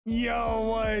Yo,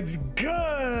 what's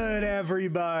good,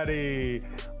 everybody?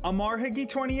 I'm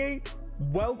RHiggy28.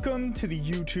 Welcome to the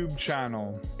YouTube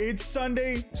channel. It's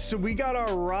Sunday, so we got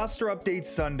our roster update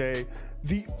Sunday.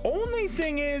 The only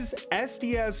thing is,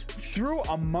 SDS threw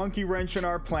a monkey wrench in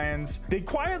our plans. They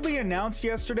quietly announced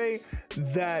yesterday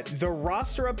that the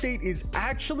roster update is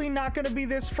actually not going to be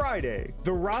this Friday.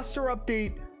 The roster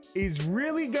update is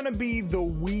really gonna be the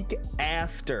week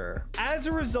after. As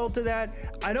a result of that,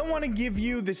 I don't want to give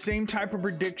you the same type of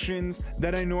predictions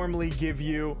that I normally give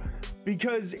you,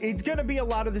 because it's gonna be a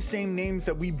lot of the same names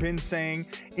that we've been saying.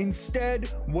 Instead,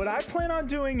 what I plan on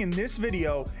doing in this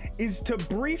video is to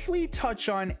briefly touch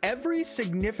on every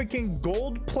significant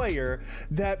gold player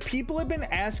that people have been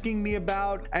asking me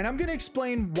about, and I'm gonna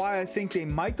explain why I think they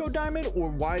might go diamond or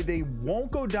why they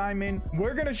won't go diamond.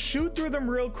 We're gonna shoot through them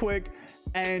real quick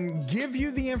and give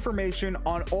you the information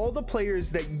on all the players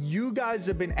that you guys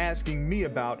have been asking me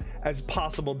about as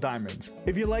possible diamonds.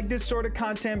 If you like this sort of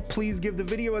content, please give the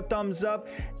video a thumbs up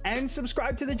and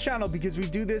subscribe to the channel, because we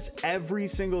do this every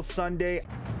single Sunday.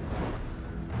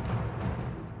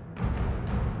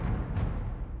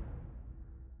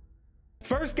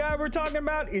 First guy we're talking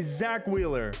about is Zach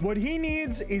Wheeler. What he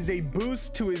needs is a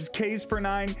boost to his Ks per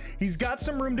 9. He's got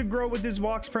some room to grow with his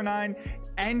walks per 9,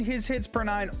 and his hits per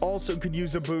 9 also could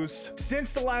use a boost.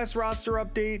 Since the last roster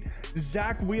update,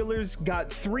 Zach Wheeler's got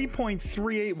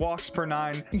 3.38 walks per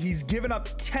 9. He's given up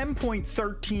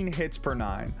 10.13 hits per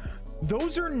 9.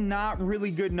 Those are not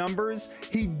really good numbers.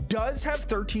 He does have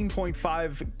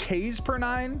 13.5 Ks per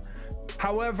 9.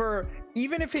 However,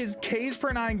 even if his Ks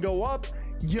per 9 go up,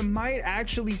 you might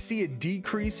actually see a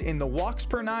decrease in the walks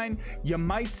per 9. You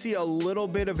might see a little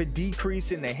bit of a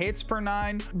decrease in the hits per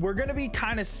 9. We're gonna be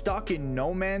kind of stuck in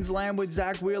no man's land with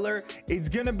Zach Wheeler. It's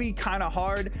gonna be kind of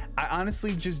hard. I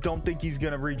honestly just don't think he's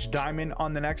gonna reach diamond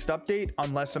on the next update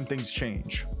unless some things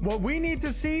change. What we need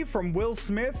to see from Will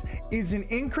Smith is an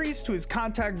increase to his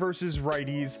contact versus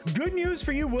righties. Good news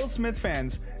for you Will Smith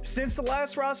fans. Since the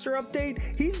last roster update,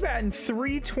 he's batting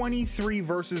 .323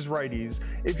 versus righties.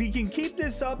 If he can keep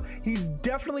this up, he's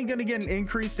definitely going to get an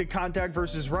increase to contact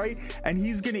versus right, and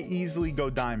he's going to easily go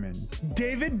diamond.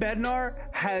 David Bednar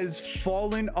has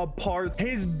fallen apart.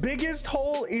 His biggest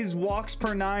hole is walks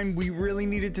per 9. We really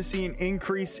needed to see an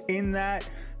increase in that,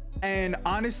 and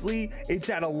honestly, it's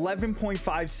at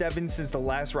 11.57 since the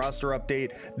last roster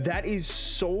update. That is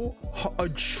so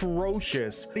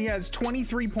atrocious. He has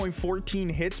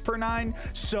 23.14 hits per 9,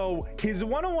 so his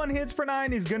 101 hits per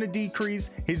 9 is going to decrease.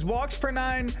 His walks per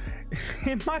 9,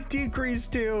 it might decrease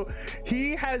too.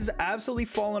 He has absolutely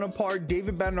fallen apart.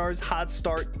 David Bednar's hot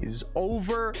start is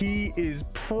over. He is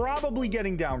probably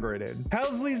getting downgraded.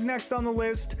 Helsley's next on the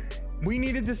list. We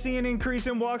needed to see an increase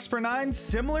in walks per 9,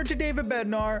 similar to David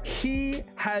Bednar. He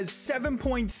has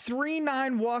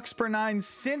 7.39 walks per 9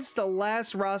 since the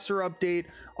last roster update.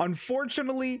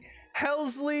 Unfortunately,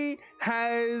 Helsley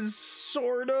has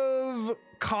sort of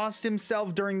cost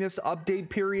himself during this update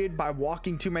period by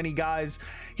walking too many guys.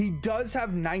 He does have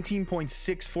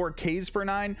 19.64 Ks per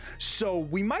 9, so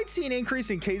we might see an increase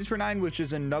in Ks per 9, which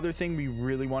is another thing we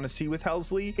really want to see with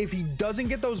Helsley. If he doesn't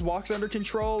get those walks under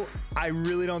control, I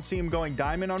really don't see him going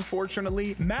diamond,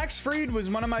 unfortunately. Max Fried was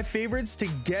one of my favorites to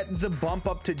get the bump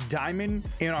up to diamond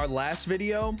in our last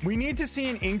video. We need to see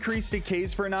an increase to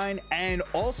Ks per 9, and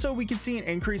also we can see an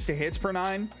increase to hits per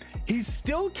 9. He's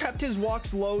still kept his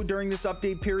walks low during this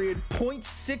update period,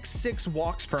 0.66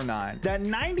 walks per 9. That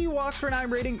 90 walks per 9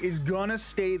 rating is gonna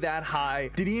stay that high.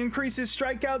 Did he increase his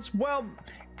strikeouts? Well,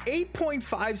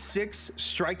 8.56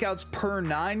 strikeouts per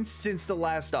 9 since the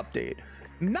last update.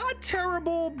 Not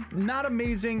terrible, not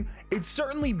amazing. It's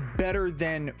certainly better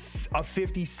than a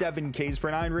 57 Ks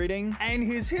per 9 rating. And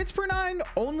his hits per 9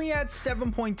 only at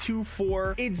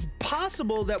 7.24. It's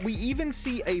possible that we even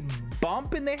see a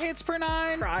bump in the hits per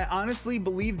 9. I honestly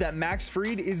believe that Max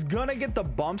Fried is gonna get the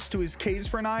bumps to his Ks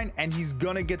per 9, and he's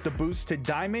gonna get the boost to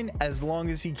diamond as long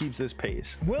as he keeps this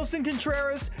pace. Wilson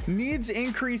Contreras needs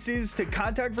increases to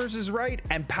contact versus right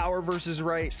and power versus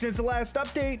right. Since the last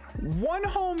update, 1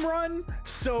 home run.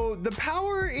 So the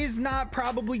power is not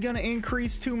probably going to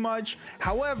increase too much.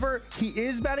 However, he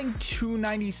is batting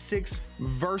 .296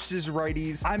 versus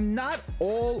righties. I'm not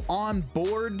all on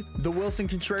board the Wilson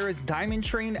Contreras diamond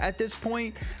train at this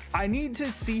point. I need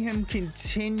to see him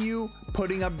continue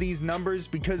putting up these numbers,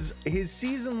 because his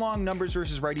season-long numbers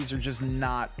versus righties are just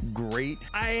not great.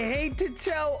 I hate to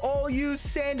tell all you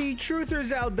Sandy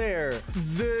truthers out there,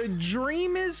 the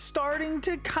dream is starting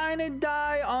to kind of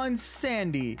die on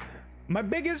Sandy. My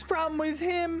biggest problem with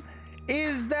him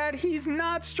is that he's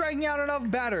not striking out enough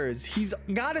batters. He's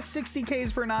got a 60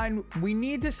 Ks per nine. We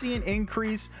need to see an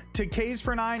increase to Ks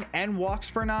per nine and walks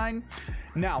per nine.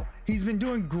 Now, he's been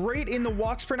doing great in the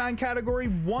walks per nine category,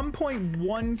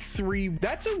 1.13.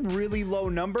 That's a really low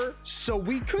number, so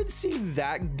we could see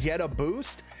that get a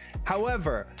boost.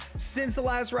 However, since the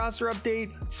last roster update,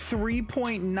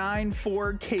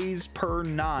 3.94 Ks per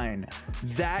nine.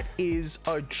 That is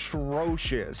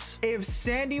atrocious. If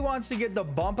Sandy wants to get the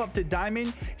bump up to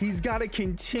Diamond, he's got to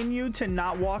continue to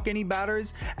not walk any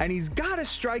batters, and he's got to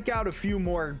strike out a few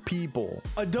more people.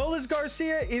 Adolis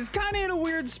Garcia is kind of in a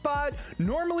weird spot.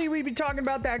 Normally, we'd be talking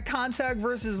about that contact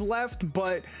versus left,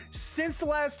 but since the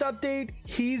last update,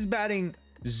 he's batting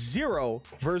 0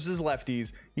 versus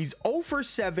lefties. He's 0 for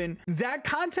 7. That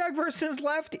contact versus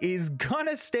left is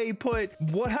gonna stay put.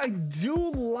 What I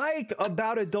do like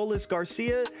about Adolis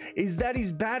Garcia is that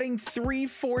he's batting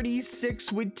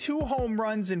 346 with 2 home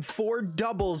runs and 4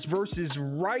 doubles versus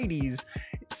righties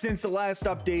since the last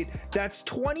update. That's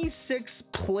 26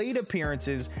 plate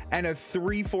appearances and a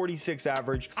 346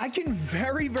 average. I can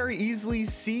very easily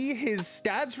see his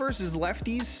stats versus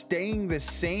lefties staying the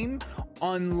same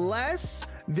unless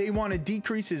they want to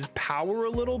decrease his power a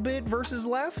little bit versus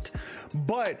left,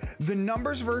 but the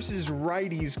numbers versus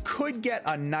righties could get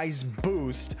a nice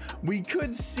boost. We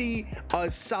could see a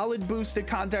solid boost to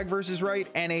contact versus right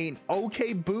and an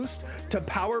okay boost to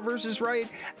power versus right,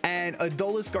 and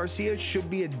Adolis Garcia should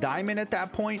be a diamond at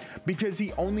that point because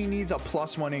he only needs a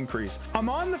 +1 increase. I'm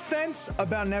on the fence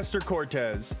about Nestor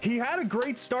Cortes. He had a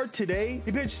great start today.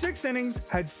 He pitched 6 innings,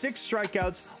 had 6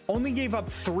 strikeouts, only gave up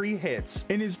 3 hits.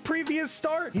 In his previous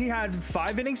start, he had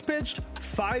 5 innings pitched,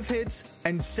 5 hits,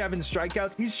 and 7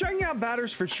 strikeouts. He's striking out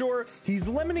batters for sure. He's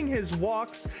limiting his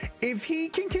walks. If he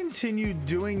can continue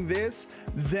doing this,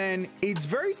 then it's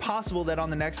very possible that on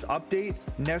the next update,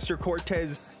 Nestor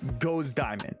Cortes goes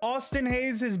diamond. Austin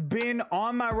Hayes has been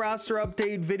on my roster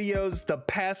update videos the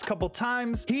past couple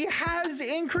times. He has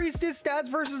increased his stats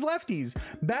versus lefties,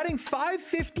 batting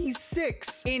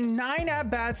 556 in 9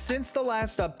 at-bats since the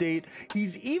last update.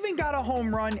 He's even got a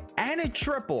home run and a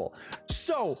triple.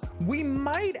 So we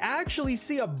might actually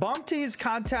see a bump to his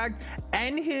contact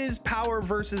and his power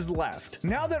versus left.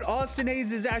 Now that Austin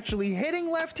Hayes is actually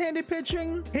hitting left-handed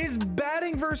pitching, his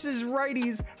batting versus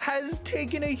righties has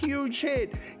taken a huge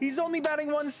hit. He's only batting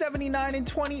 179 in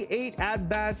 28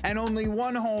 at-bats and only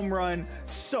 1 home run.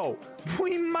 So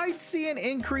we might see an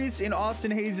increase in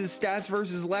Austin Hayes' stats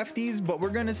versus lefties, but we're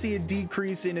going to see a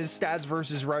decrease in his stats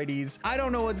versus righties. I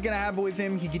don't know what's going to happen with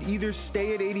him. He could either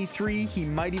stay at 83. He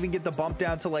might even get the bump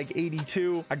down to like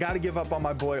 82. I got to give up on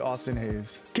my boy Austin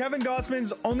Hayes. Kevin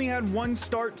Gausman's only had 1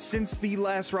 start since the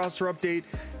last roster update.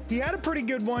 He had a pretty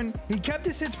good one. He kept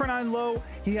his hits per nine low.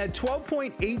 He had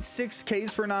 12.86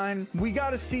 Ks per nine. We got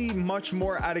to see much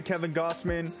more out of Kevin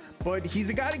Gausman, but he's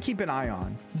a guy to keep an eye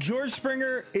on. George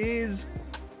Springer is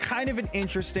kind of an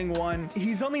interesting one.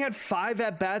 He's only had 5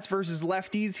 at-bats versus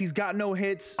lefties. He's got no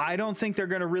hits. I don't think they're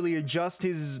going to really adjust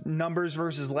his numbers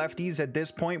versus lefties at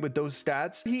this point with those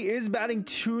stats. He is batting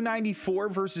 294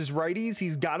 versus righties.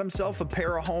 He's got himself a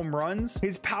pair of home runs.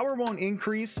 His power won't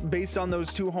increase based on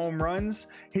those 2 home runs.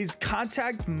 His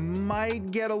contact might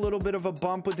get a little bit of a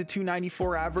bump with the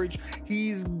 294 average.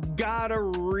 He's got to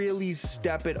really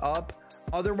step it up.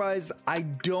 Otherwise, I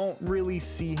don't really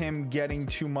see him getting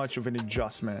too much of an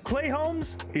adjustment. Clay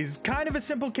Holmes is kind of a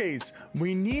simple case.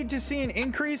 We need to see an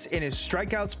increase in his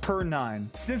strikeouts per 9.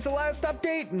 Since the last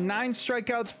update, 9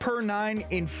 strikeouts per 9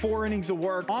 in 4 innings of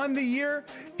work. On the year,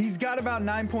 he's got about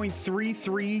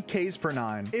 9.33 Ks per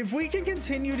 9. If we can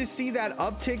continue to see that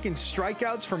uptick in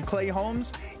strikeouts from Clay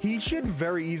Holmes, he should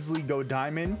very easily go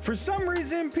diamond. For some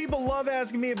reason, people love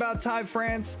asking me about Ty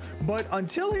France, but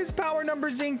until his power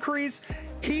numbers increase,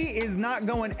 he is not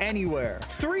going anywhere.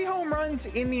 3 home runs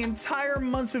in the entire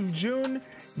month of June.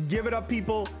 Give it up,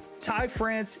 people. Ty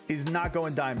France is not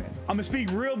going diamond. I'm gonna speak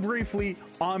real briefly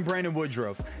on Brandon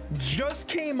Woodruff. Just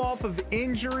came off of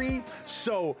injury,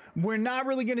 so we're not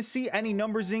really gonna see any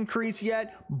numbers increase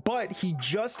yet, but he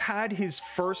just had his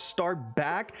first start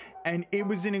back and it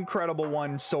was an incredible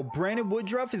one. So Brandon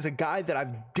Woodruff is a guy that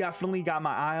I've definitely got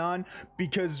my eye on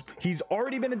because he's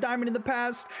already been a diamond in the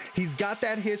past. He's got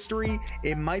that history.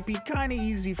 It might be kind of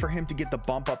easy for him to get the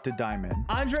bump up to diamond.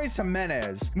 Andres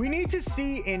Jimenez, we need to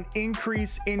see an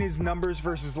increase in his numbers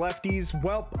versus lefties.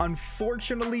 Well,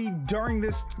 unfortunately, during this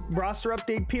this roster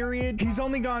update period, he's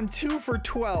only gone 2 for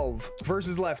 12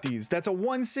 versus lefties. That's a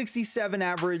 167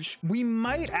 average. We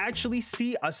might actually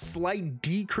see a slight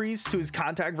decrease to his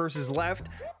contact versus left.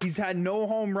 He's had no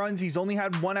home runs. He's only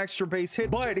had 1 extra base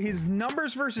hit, but his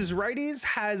numbers versus righties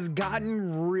has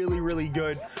gotten really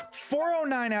good.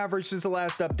 409 average since the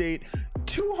last update,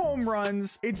 2 home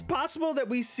runs. It's possible that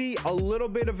we see a little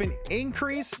bit of an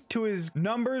increase to his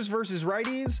numbers versus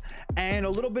righties and a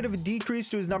little bit of a decrease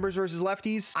to his numbers versus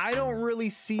lefties. I don't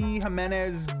really see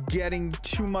Jimenez getting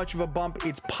too much of a bump.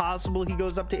 It's possible he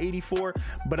goes up to 84,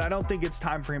 but I don't think it's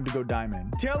time for him to go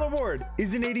diamond. Taylor Ward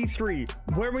is an 83.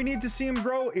 Where we need to see him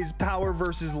grow is power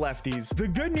versus lefties. The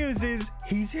good news is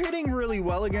he's hitting really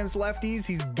well against lefties.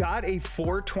 He's got a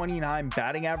 429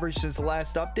 batting average since the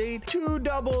last update. 2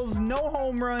 doubles, no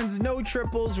home runs, no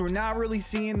triples. We're not really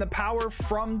seeing the power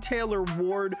from Taylor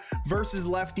Ward versus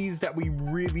lefties that we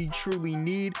really truly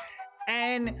need.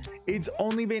 And it's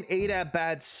only been 8 at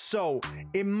bats, so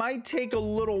it might take a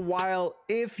little while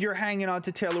if you're hanging on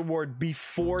to Taylor Ward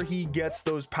before he gets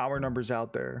those power numbers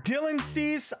out there. Dylan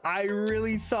Cease, I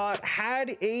really thought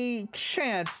had a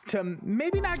chance to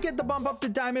maybe not get the bump up to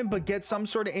diamond, but get some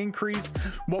sort of increase.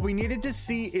 What we needed to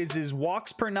see is his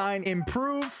walks per 9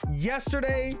 improve.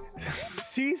 Yesterday,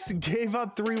 Cease gave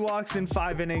up 3 walks in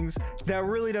 5 innings. That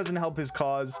really doesn't help his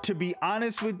cause. To be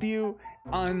honest with you,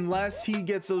 unless he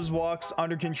gets those walks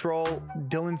under control,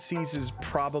 Dylan Cease is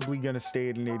probably going to stay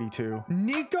at an 82.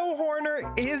 Nico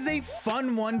Hoerner is a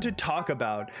fun one to talk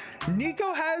about.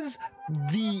 Nico has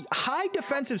the high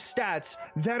defensive stats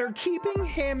that are keeping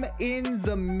him in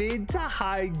the mid to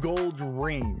high gold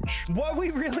range. What we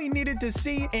really needed to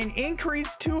see, an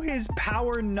increase to his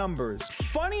power numbers.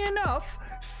 Funny enough,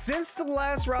 since the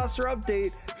last roster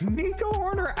update, Nico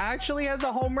Hoerner actually has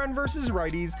a home run versus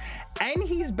righties, and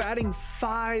he's batting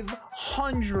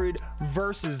 500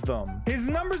 versus them. His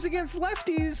numbers against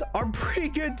lefties are pretty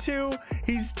good too.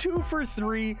 He's 2 for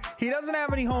 3. He doesn't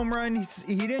have any home runs.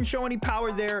 He didn't show any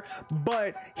power there,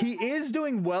 but he is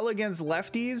doing well against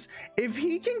lefties. If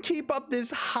he can keep up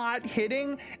this hot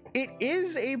hitting, it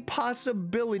is a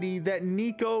possibility that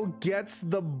Nico gets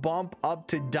the bump up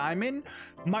to diamond.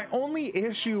 My only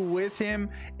issue with him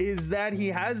is that he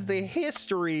has the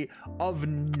history of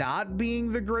not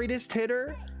being the greatest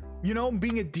hitter. You know,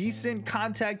 being a decent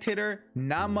contact hitter,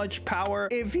 not much power.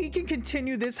 If he can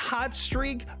continue this hot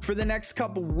streak for the next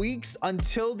couple weeks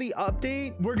until the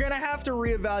update, we're gonna have to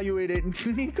reevaluate it.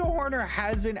 Nico Hoerner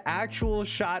has an actual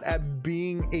shot at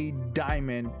being a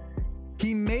diamond.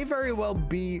 He may very well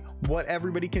be what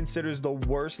everybody considers the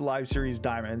worst live series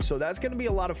diamond. So that's going to be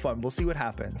a lot of fun. We'll see what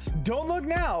happens. Don't look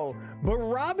now, but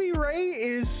Robbie Ray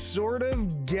is sort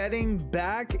of getting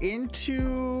back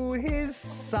into his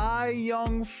Cy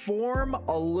Young form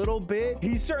a little bit.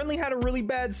 He certainly had a really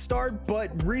bad start, but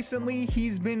recently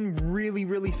he's been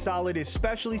really solid,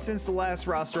 especially since the last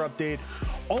roster update.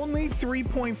 Only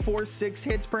 3.46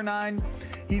 hits per 9.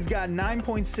 He's got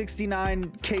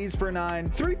 9.69 Ks per 9,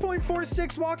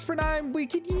 3.46 walks per 9. We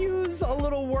could use a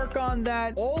little work on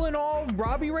that. All in all,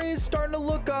 Robbie Ray is starting to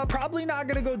look up. Probably not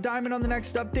going to go diamond on the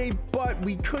next update, but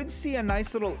we could see a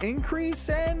nice little increase,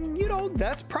 and you know,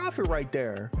 that's profit right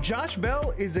there. Josh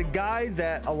Bell is a guy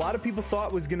that a lot of people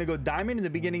thought was going to go diamond in the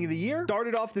beginning of the year.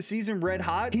 Started off the season red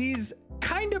hot. He's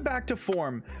kind of back to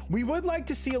form. We would like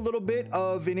to see a little bit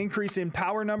of an increase in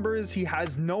power numbers. He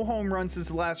has no home runs since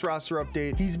the last roster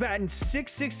update. He's batting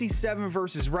 667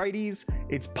 versus righties.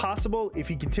 It's possible if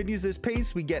he continues this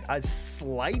pace, we get a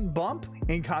slight bump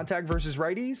in contact versus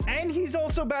righties. And he's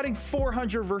also batting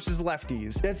 400 versus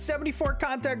lefties. That 74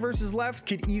 contact versus left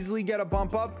could easily get a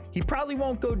bump up. He probably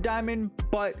won't go diamond,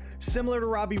 but similar to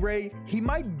Robbie Ray, he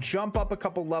might jump up a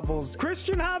couple levels.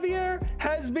 Christian Javier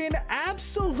has been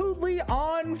absolutely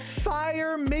on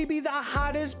fire, maybe the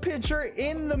hottest pitcher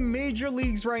in the major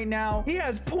leagues right now. He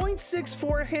has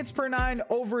 0.64 hits per 9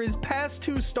 over his past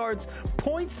 2 starts,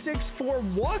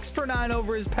 0.64 walks per 9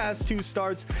 over his past 2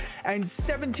 starts, and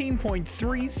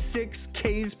 17.36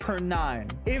 Ks per 9.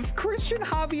 If Christian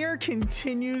Javier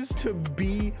continues to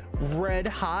be red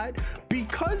hot,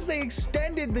 because they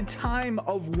extended the time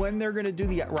of when they're going to do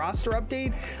the roster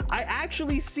update, I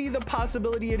actually see the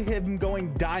possibility of him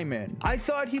going diamond. I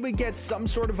thought he would get some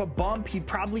sort of a bump. He'd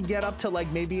probably get up to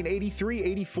like maybe an 83,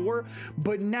 84,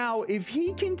 but now if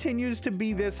he continues to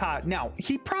be this hot, now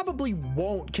he probably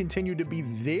won't continue to be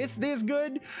this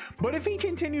good, but if he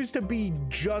continues to be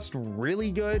just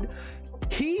really good,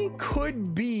 he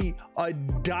could be a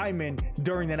diamond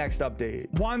during the next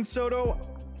update. Juan Soto,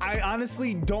 I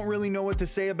honestly don't really know what to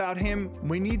say about him.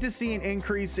 We need to see an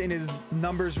increase in his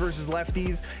numbers versus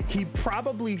lefties. He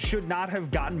probably should not have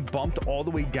gotten bumped all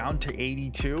the way down to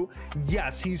 82.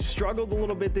 Yes, he's struggled a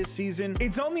little bit this season.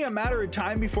 It's only a matter of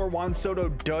time before Juan Soto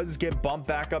does get bumped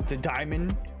back up to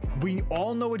Diamond. We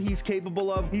all know what he's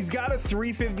capable of. He's got a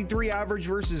 353 average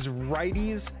versus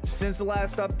righties since the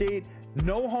last update.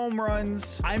 No home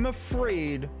runs. I'm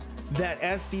afraid that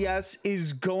SDS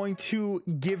is going to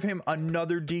give him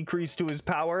another decrease to his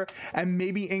power and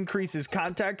maybe increase his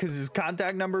contact, because his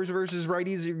contact numbers versus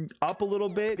righties are up a little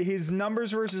bit. His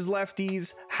numbers versus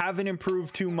lefties haven't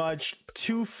improved too much.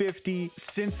 250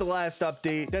 since the last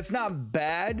update. That's not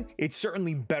bad. It's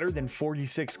certainly better than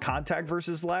 46 contact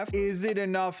versus left. Is it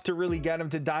enough to really get him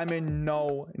to Diamond?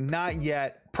 No, not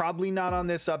yet. Probably not on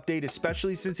this update,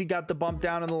 especially since he got the bump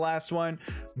down in the last one.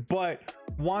 But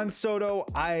Juan Soto,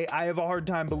 I have a hard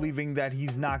time believing that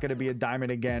he's not going to be a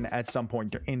Diamond again at some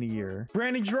point in the year.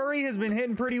 Brandon Drury has been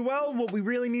hitting pretty well. What we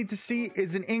really need to see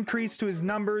is an increase to his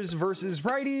numbers versus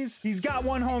righties. He's got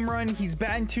 1 home run. He's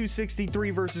batting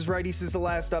 263 versus righties since the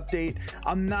last update.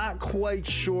 I'm not quite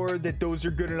sure that those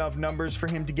are good enough numbers for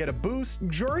him to get a boost.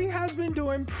 Drury has been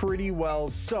doing pretty well,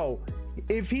 so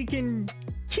if he can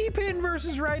keep hitting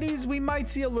versus righties, we might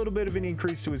see a little bit of an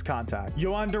increase to his contact.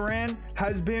 Yohan Duran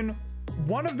has been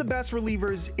one of the best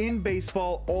relievers in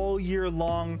baseball all year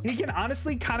long. He can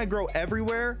honestly kind of grow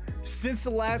everywhere. Since the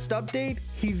last update,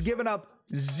 he's given up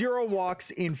 0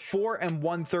 walks in 4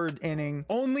 1/3 inning,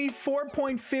 only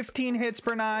 4.15 hits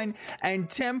per 9 and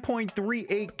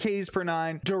 10.38 Ks per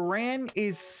 9. Duran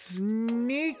is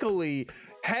sneakily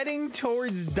heading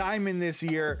towards Diamond this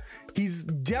year. He's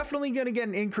definitely going to get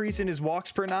an increase in his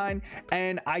walks per 9,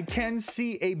 and I can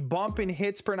see a bump in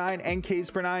hits per 9 and Ks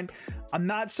per 9. I'm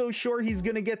not so sure he's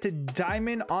going to get to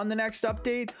Diamond on the next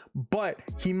update, but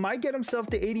he might get himself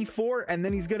to 84, and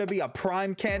then he's going to be a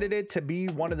prime candidate to be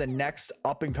one of the next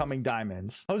up-and-coming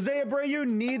Diamonds. Jose Abreu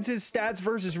needs his stats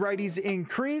versus righties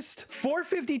increased.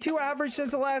 452 average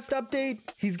since the last update.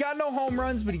 He's got no home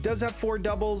runs, but he does have 4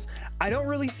 doubles. I don't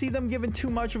really see them giving too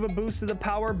much of a boost to the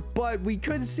power, but we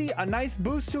could see a nice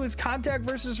boost to his contact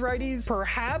versus righties.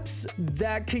 Perhaps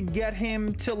that could get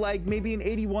him to like maybe an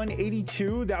 81,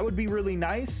 82. That would be really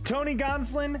nice. Tony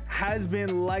Gonsolin has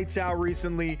been lights out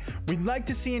recently. We'd like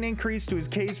to see an increase to his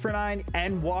Ks per 9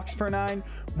 and walks per 9.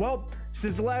 Well,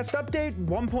 since the last update,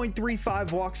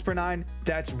 1.35 walks per 9.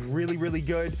 That's really, really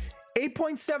good.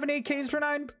 8.78 Ks per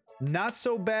 9. Not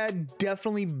so bad,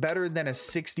 definitely better than a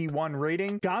 61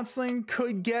 rating. Gonsolin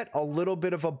could get a little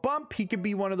bit of a bump. He could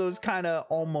be one of those kind of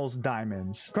almost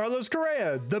Diamonds. Carlos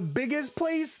Correa, the biggest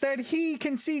place that he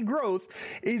can see growth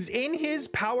is in his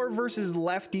power versus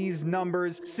lefties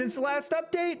numbers. Since the last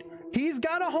update, he's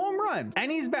got a home run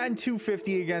and he's batting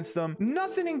 250 against them.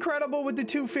 Nothing incredible with the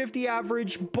 250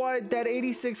 average, but that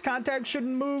 86 contact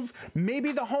shouldn't move.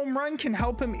 Maybe the home run can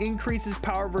help him increase his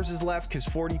power versus left, because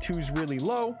 42 is really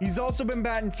low. He's also been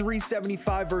batting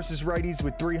 375 versus righties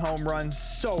with 3 home runs,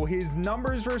 so his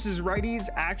numbers versus righties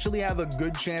actually have a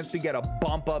good chance to get a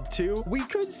bump up too. We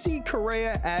could see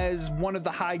Correa as one of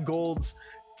the high golds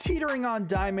teetering on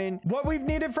Diamond. What we've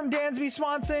needed from Dansby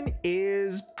Swanson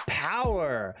is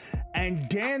power, and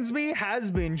Dansby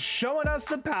has been showing us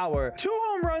the power. 2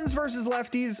 home runs versus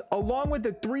lefties along with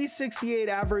the 368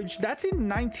 average. That's in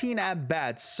 19 at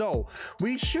bats, so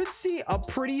we should see a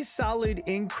pretty solid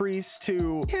increase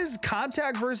to his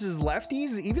contact versus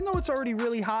lefties, even though it's already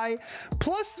really high,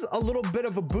 plus a little bit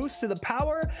of a boost to the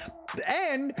power.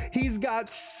 And he's got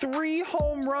 3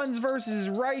 home runs versus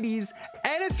righties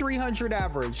and a 300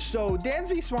 average. So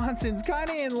Dansby Swanson's kind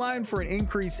of in line for an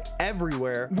increase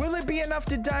everywhere. Will it be enough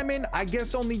to Diamond? I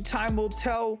guess only time will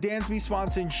tell. Dansby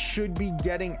Swanson should be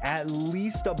getting at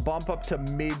least a bump up to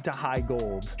mid to high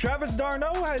gold. Travis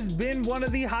d'Arnaud has been one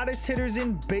of the hottest hitters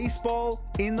in baseball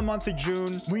in the month of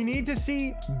June. We need to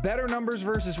see better numbers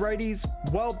versus righties.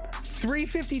 Well,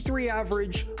 353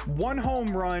 average, 1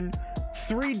 home run,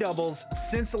 3 doubles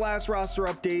since the last roster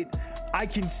update. I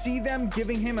can see them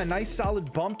giving him a nice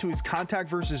solid bump to his contact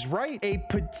versus right, a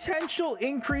potential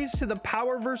increase to the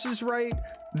power versus right,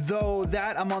 though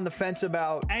that I'm on the fence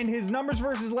about. And his numbers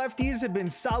versus lefties have been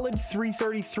solid.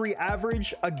 333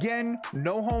 average, again,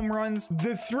 no home runs.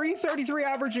 The 333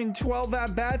 average in 12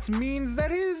 at bats means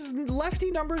that his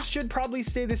lefty numbers should probably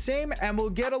stay the same, and we'll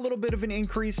get a little bit of an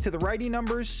increase to the righty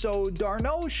numbers. So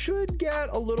d'Arnaud should get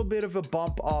a little bit of a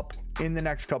bump up in the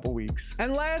next couple weeks.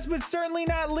 And last but certainly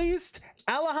not least,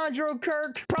 Alejandro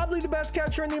Kirk, probably the best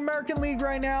catcher in the American League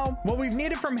right now. What we've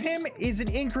needed from him is an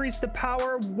increase to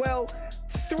power. Well,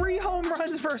 3 home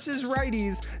runs versus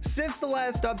righties since the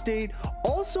last update.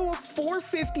 Also a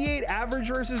 458 average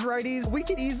versus righties. We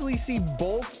could easily see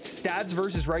both stats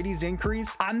versus righties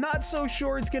increase. I'm not so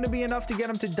sure it's going to be enough to get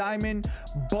him to diamond,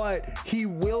 but he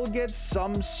will get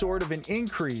some sort of an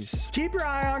increase. Keep your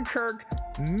eye on Kirk.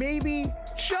 Maybe,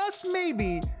 just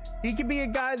maybe, he could be a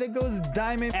guy that goes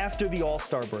diamond after the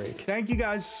All-Star break. Thank you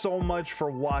guys so much for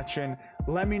watching.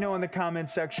 Let me know in the comment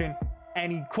section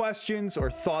any questions or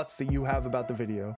thoughts that you have about the video.